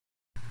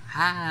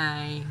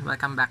Hi!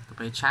 Welcome back to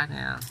my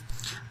channel.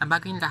 Ang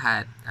bago yung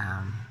lahat,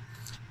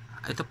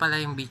 ito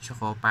pala yung video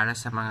ko para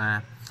sa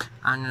mga,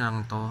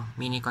 lang to,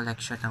 mini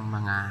collection ng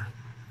mga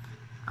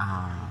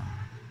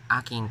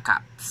aking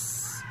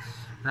caps.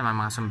 Naman,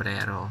 mga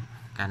sombrero,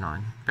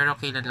 ganon. Pero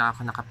kailan lang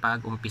ako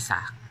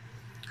nakapag-umpisa.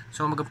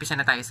 So, mag-umpisa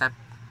na tayo sa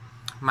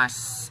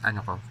mas,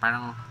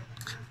 parang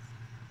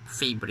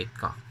favorite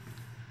ko.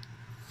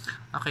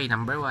 Okay,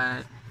 number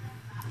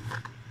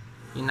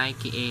 1. Yung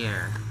Nike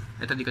Air.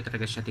 Ito di ko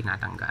talaga siya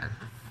tinatanggal.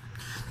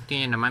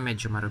 Tingnan naman,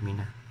 medyo marumi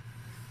na.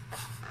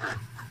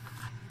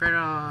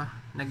 Pero,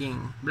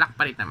 naging black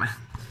pa rin naman.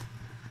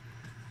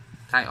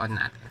 Try on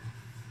natin.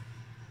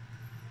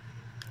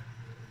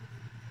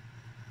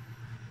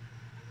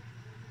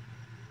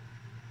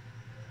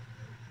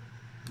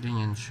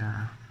 Ganyan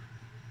siya.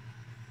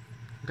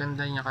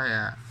 Ganda niya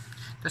kaya.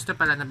 Tapos ito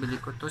pala, nabili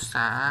ko to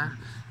sa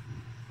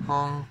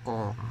Hong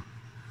Kong.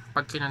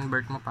 Pag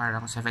kinonvert mo,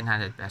 parang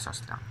 700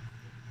 pesos lang.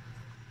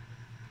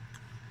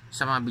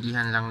 Sa mga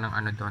bilihan lang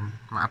ng doon,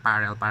 mga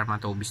apparel para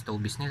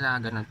matobis-tobis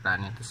nila, ganun,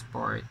 Planet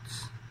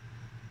Sports.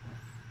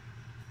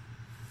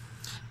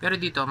 Pero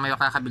dito, may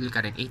kakabili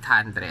ka rin,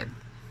 800.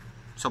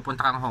 So,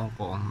 punta kang Hong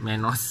Kong,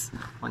 menos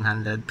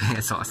 100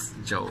 pesos.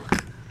 Joke.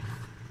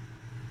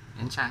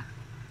 Yan siya.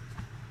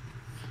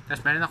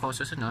 Tapos meron ako,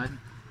 susunod,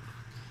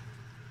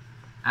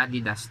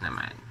 Adidas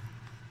naman.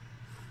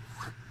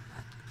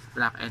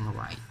 Black and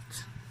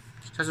white.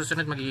 Sa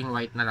susunod, magiging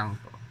white na lang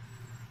to.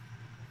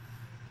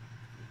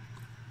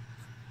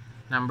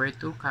 Number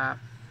 2 cap.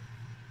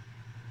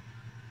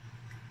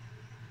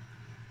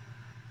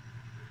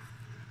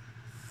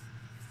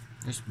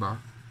 Nice ba?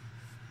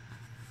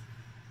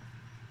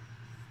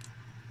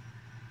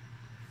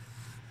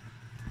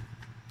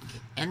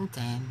 And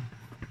then,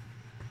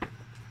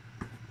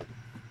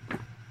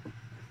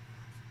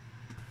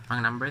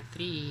 ang number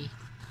 3,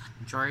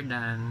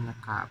 Jordan na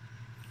cap.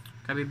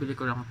 Kabibili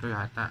ko lang ito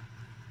yata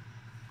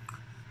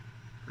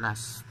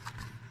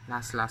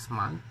last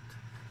month.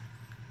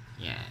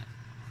 Yeah.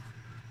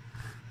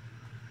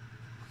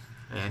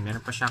 Ayan,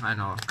 meron pa siyang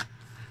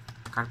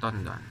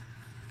karton doon.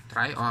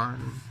 Try on.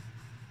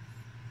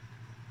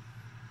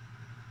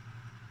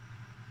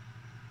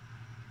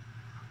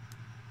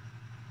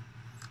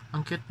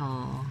 Ang cute,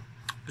 no?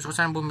 Gusto ko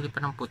sana bumili pa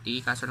ng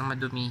puti, kaso lang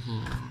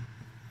madumihin.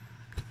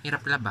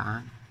 Hirap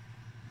laban.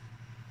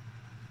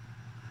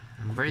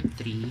 Number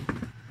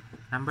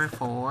 3. Number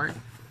 4.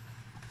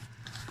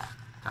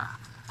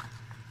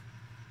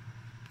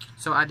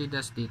 So,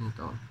 Adidas din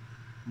to.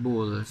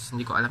 Bulls.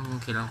 Hindi ko alam kung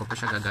kailan ko pa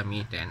siya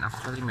gagamitin.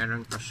 Actually,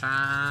 meron pa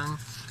siyang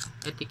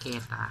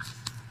etiketa.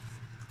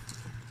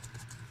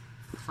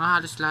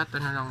 Halos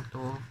lahat lang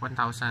to.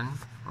 1,000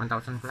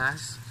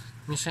 plus.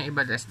 Minsan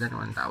iba less than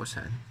 1,000.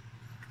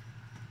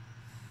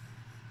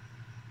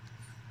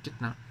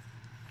 Cute na.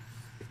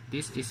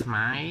 This is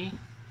my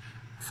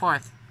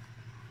 4th.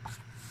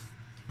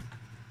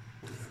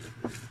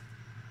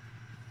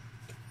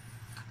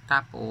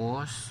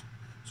 Tapos,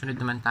 sunod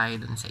naman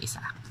tayo dun sa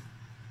isa.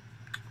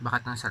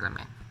 Bakat ng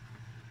salamin.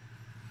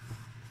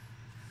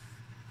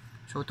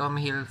 So,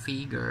 Tommy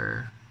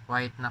Hilfiger,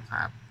 white na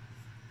cap.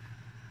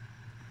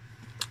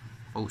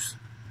 Pose.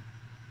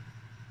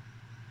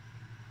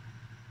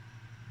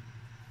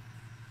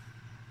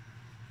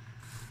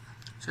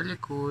 Sa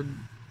likod,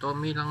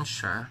 Tommy lang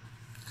siya.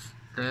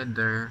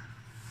 Leather.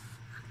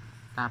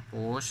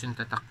 Tapos, yung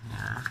tatak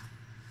niya,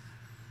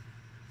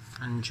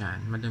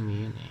 andyan.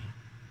 Madumi yun eh.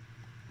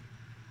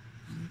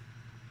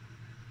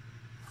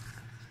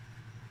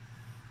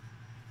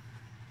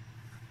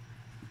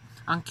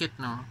 Ang cute,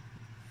 no?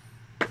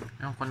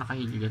 Ewan ko,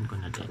 nakahiligan ko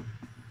na din.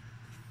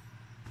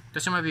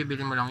 Tapos yung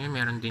mabibili mo lang yun,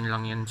 meron din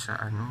lang yan sa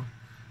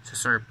sa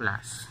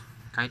surplus.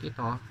 Kahit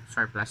ito,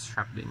 surplus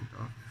shop din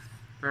to.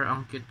 Pero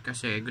ang cute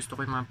kasi, gusto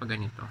ko yung mga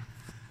paganito.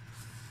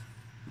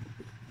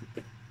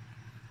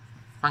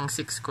 Pang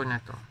 6 ko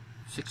na to.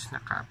 6 na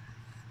cap.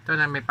 Ito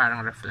na may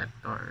parang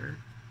reflector.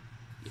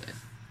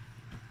 Yeah.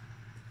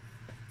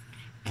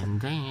 And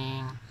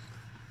then,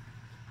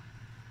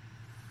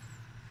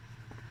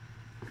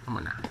 ito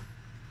muna.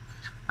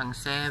 Pang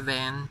 7,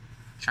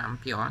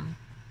 champion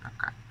na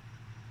cap.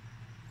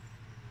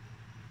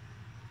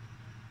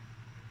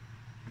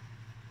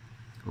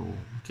 Oh,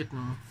 cute,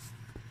 no?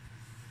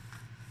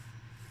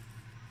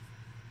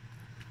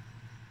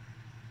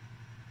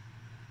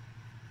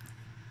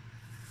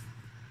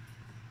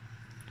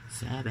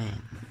 Seven.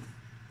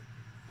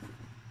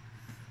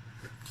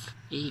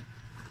 8.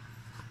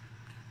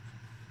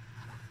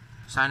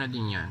 Sa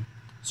din yan?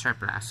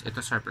 Surplus.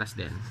 Ito surplus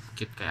din.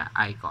 Cute kaya.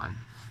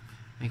 Icon.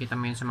 Makikita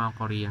mo yun sa mga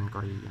Korean.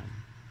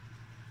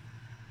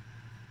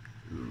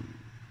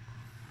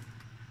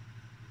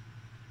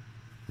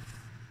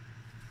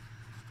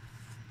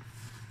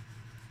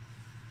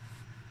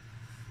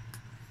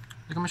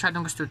 Hindi ko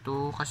masyadong gusto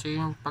to kasi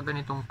yung pag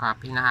ganitong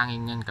cap,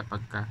 hinahangin yan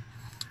kapag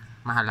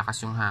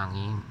mahalakas yung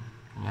hangin.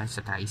 Yan,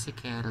 sa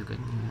tricycle,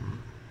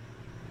 ganyan.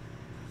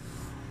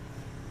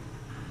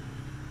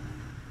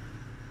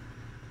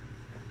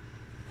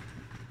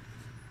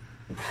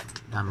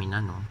 Dami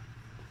na, no?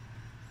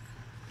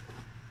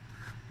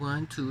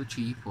 1, 2,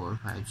 3, 4,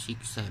 5,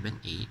 6, 7,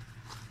 8.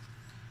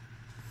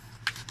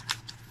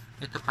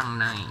 Ito pang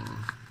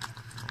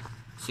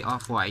 9. Si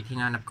Off-White,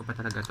 hinanap ko pa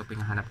talaga ito.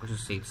 Pinahanap ko sa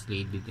Sales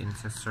Lady din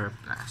sa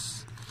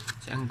surplus.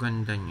 Kasi ang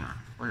ganda niya.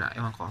 Wala,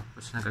 ewan ko.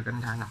 Tapos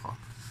nagagandahan ako.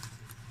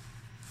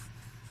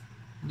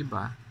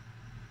 Diba?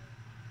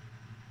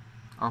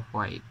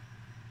 Off-White.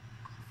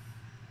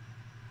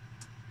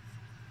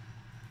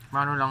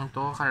 Mano lang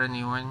to,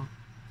 karaniwan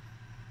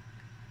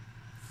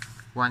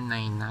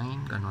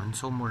 199, ganon.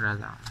 So, mura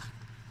lang.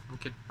 Ang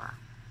cute pa.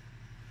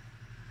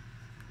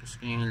 Tapos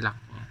yung lock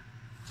niya.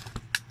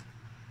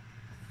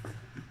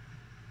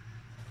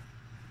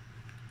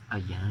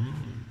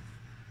 Ayan.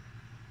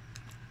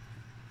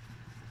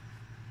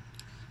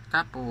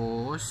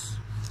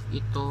 Tapos,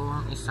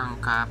 ito isang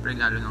cup,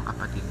 regalo ng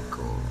kapatid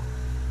ko.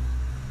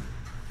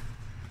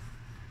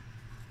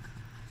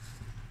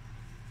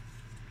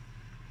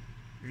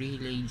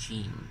 Relay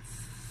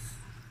jeans.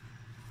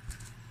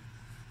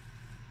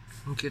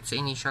 Ang cute sa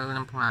initial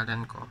ng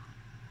pangalan ko.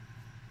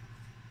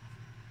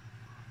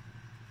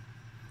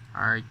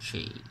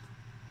 RJ.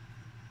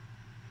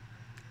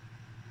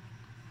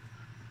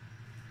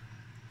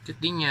 Cute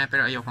din niya,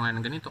 pero ayoko nga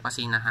ng ganito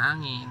kasi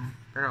nahangin.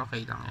 Pero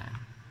okay lang yan.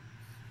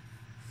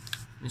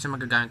 Minsan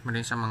magagamit mo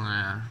rin sa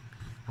mga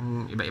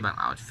iba-ibang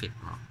outfit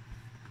mo.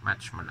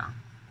 Match mo lang.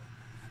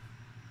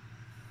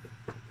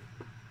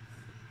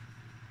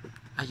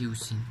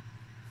 Ayusin.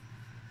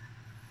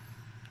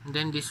 And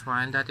then this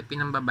one, dati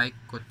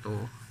pinambabike ko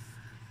to.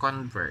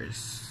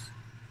 Converse.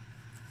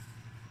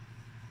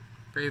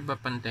 Pero iba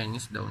pang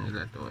tennis daw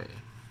nila to eh.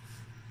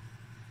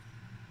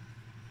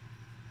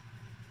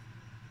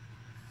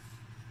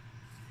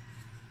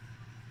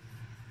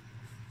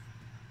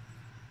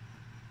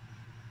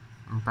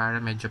 Para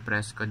medyo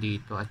presko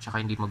dito at saka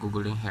hindi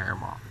magugulo yung hair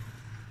mo.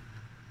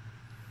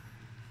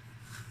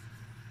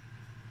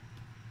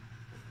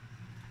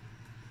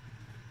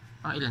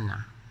 Ilan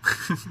na?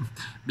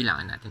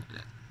 Bilangan natin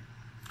ulit.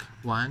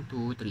 1,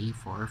 2, 3,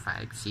 4,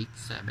 5, 6,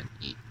 7,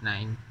 8,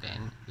 9,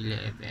 10,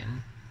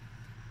 11,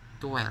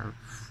 12.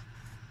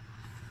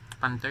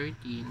 Pan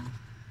 13.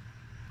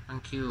 Ang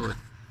cute.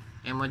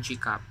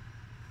 Emoji cup.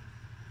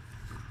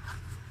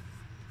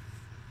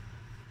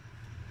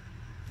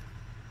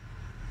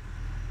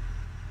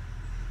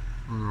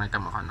 May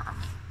kamukha na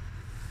kami.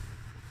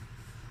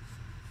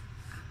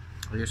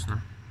 Ayos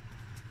na.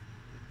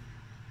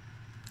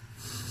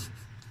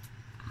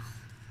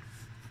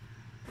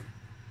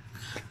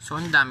 So,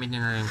 ang dami din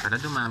na rin pala.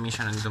 Dumami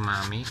siya ng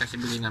dumami kasi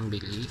bili ng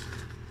bili.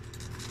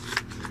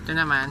 Ito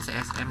naman sa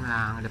SM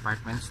lang,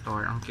 department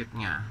store. Ang cute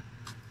niya.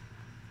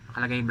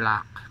 Nakalagay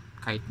black,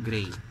 kahit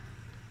gray.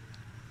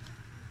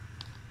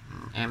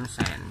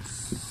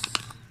 M-Sense.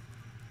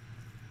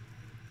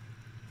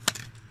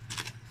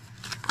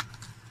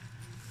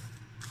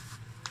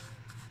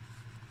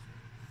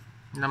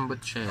 Lambot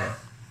siya.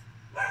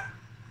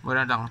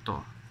 Mura lang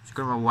to.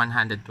 Siguro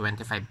 125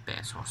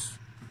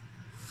 pesos.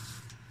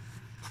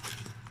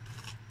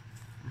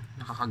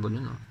 Nakakagulo,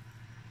 no?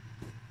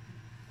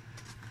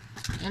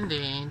 And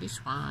then,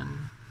 this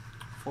one.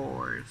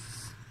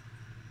 Force.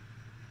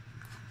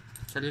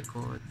 Sa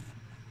likod.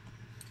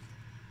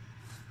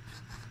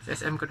 Sa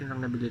SM ko rin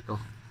lang nabili to.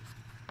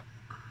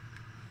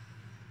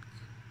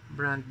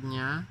 Brand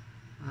niya.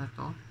 Ano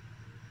to?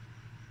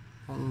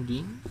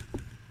 Hongding.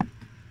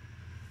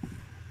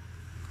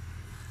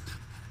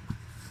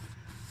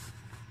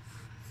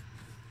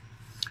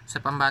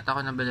 Sa pambata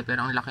ko nabili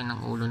pero ang laki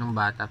ng ulo ng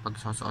bata pag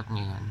susuot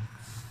niya yan.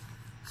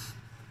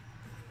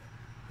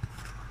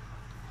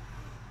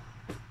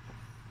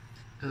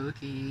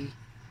 Okay.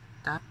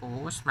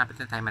 Tapos, mapit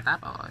na tayo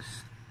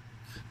matapos.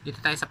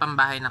 Dito tayo sa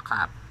pambahay na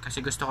cup.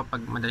 Kasi gusto ko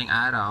pag madaling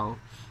araw,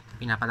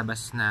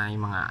 pinapalabas na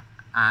yung mga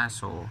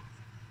aso.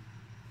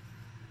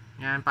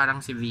 Yan,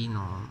 parang si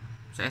Vino.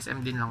 Sa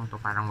SM din lang to,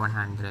 parang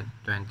 125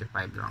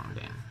 lang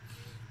din.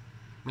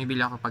 May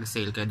bili ako pag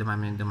sale, kaya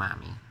dumami ng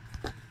dumami.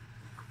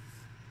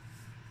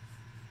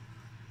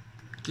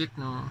 Cute,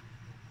 no?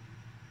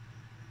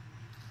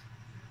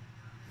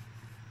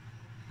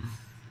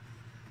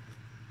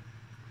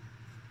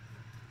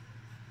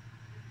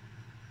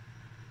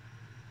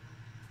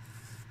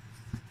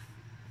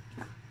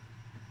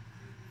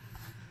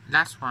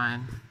 Last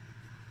one.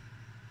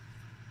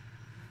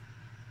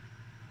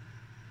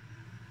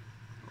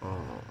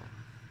 Oh.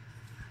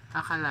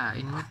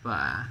 Akalain mo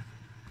ba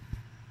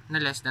na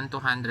less than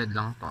 200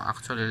 lang to?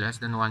 Actually,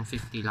 less than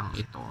 150 lang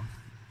ito.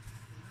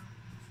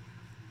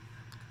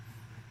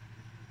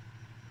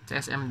 Sa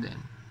SM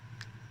din.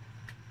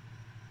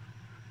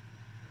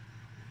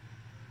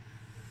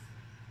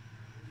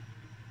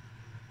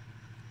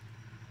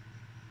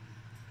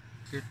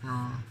 Cute,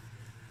 no?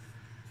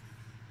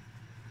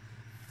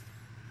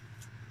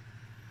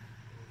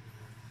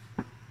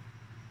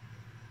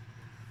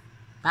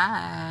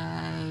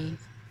 Bye!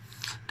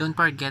 Don't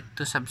forget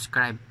to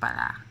subscribe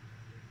pala.